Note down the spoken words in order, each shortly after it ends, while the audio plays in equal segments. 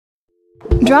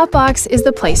Dropbox is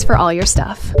the place for all your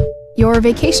stuff. Your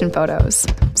vacation photos,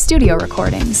 studio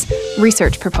recordings,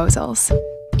 research proposals,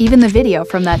 even the video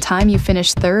from that time you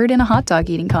finished third in a hot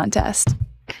dog eating contest.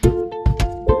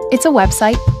 It's a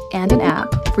website and an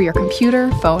app for your computer,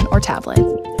 phone, or tablet.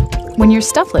 When your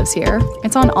stuff lives here,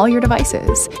 it's on all your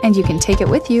devices, and you can take it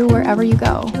with you wherever you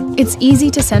go. It's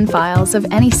easy to send files of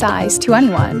any size to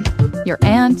anyone: your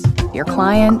aunt, your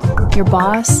client, your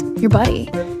boss, your buddy,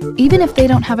 even if they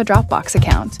don't have a Dropbox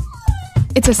account.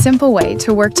 It's a simple way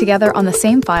to work together on the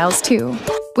same files too,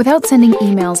 without sending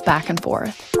emails back and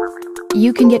forth.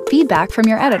 You can get feedback from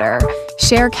your editor,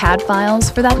 share CAD files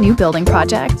for that new building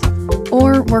project,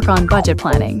 or work on budget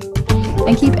planning,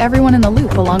 and keep everyone in the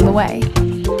loop along the way.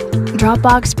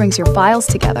 Dropbox brings your files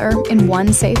together in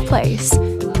one safe place.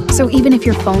 So even if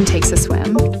your phone takes a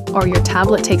swim, or your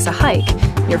tablet takes a hike,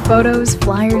 your photos,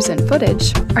 flyers, and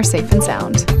footage are safe and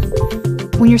sound.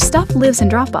 When your stuff lives in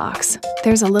Dropbox,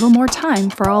 there's a little more time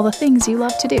for all the things you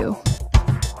love to do.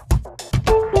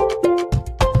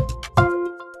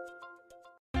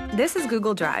 This is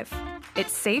Google Drive.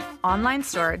 It's safe online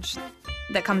storage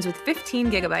that comes with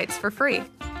 15 gigabytes for free.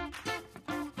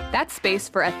 That's space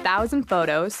for 1,000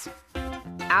 photos,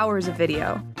 hours of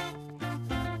video,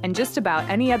 and just about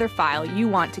any other file you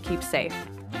want to keep safe.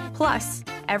 Plus,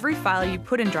 every file you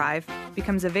put in Drive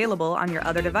becomes available on your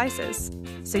other devices,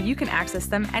 so you can access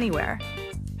them anywhere.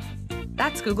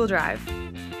 That's Google Drive.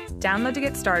 Download to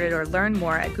get started or learn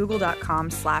more at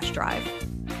google.com/drive.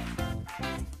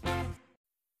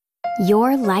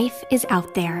 Your life is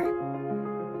out there.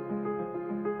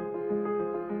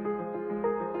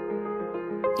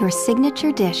 Your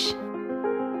signature dish.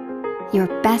 Your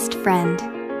best friend.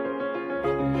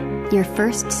 Your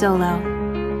first solo.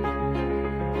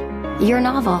 Your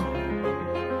novel.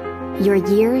 Your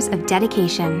years of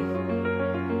dedication.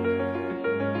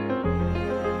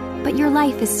 But your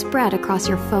life is spread across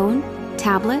your phone,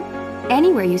 tablet,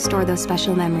 anywhere you store those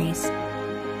special memories.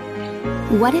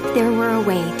 What if there were a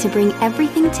way to bring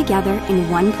everything together in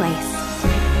one place?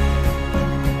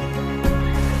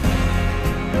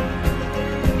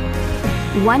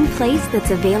 One place that's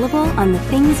available on the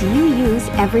things you use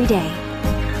every day.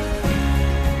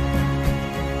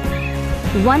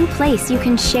 One place you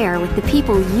can share with the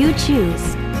people you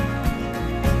choose.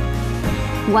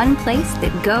 One place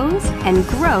that goes and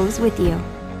grows with you.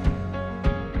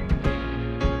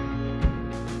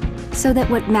 So that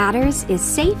what matters is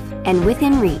safe and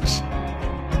within reach.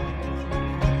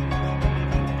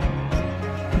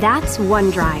 That's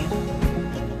OneDrive.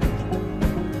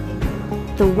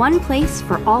 The one place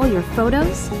for all your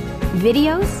photos,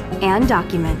 videos, and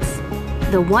documents.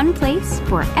 The one place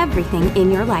for everything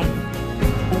in your life.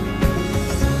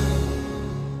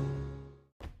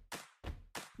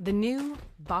 The new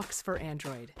Box for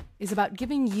Android is about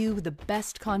giving you the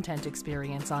best content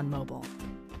experience on mobile.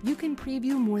 You can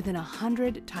preview more than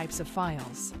 100 types of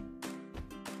files.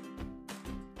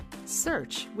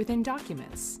 Search within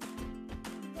documents.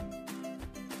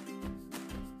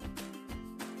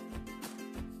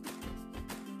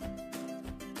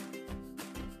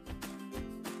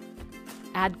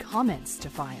 Add comments to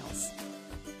files.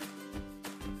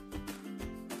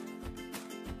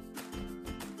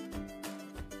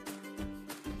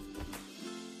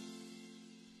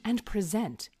 And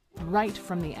present right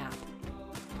from the app.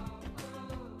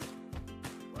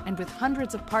 And with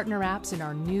hundreds of partner apps in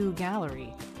our new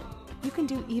gallery, you can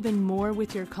do even more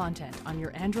with your content on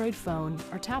your Android phone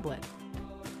or tablet.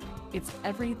 It's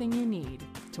everything you need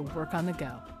to work on the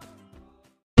go.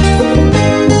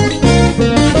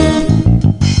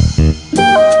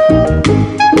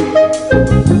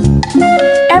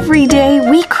 Every day,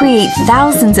 we create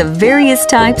thousands of various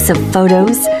types of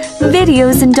photos,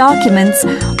 videos, and documents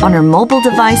on our mobile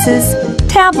devices,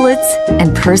 tablets,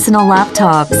 and personal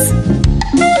laptops.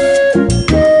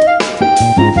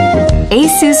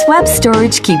 ASUS Web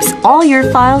Storage keeps all your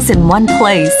files in one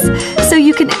place, so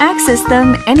you can access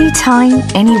them anytime,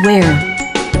 anywhere.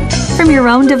 From your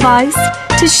own device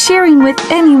to sharing with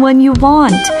anyone you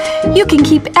want, you can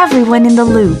keep everyone in the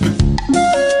loop.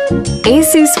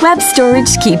 ASUS Web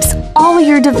Storage keeps all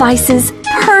your devices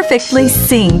perfectly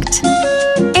synced.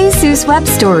 ASUS Web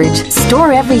Storage.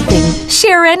 Store everything.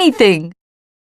 Share anything.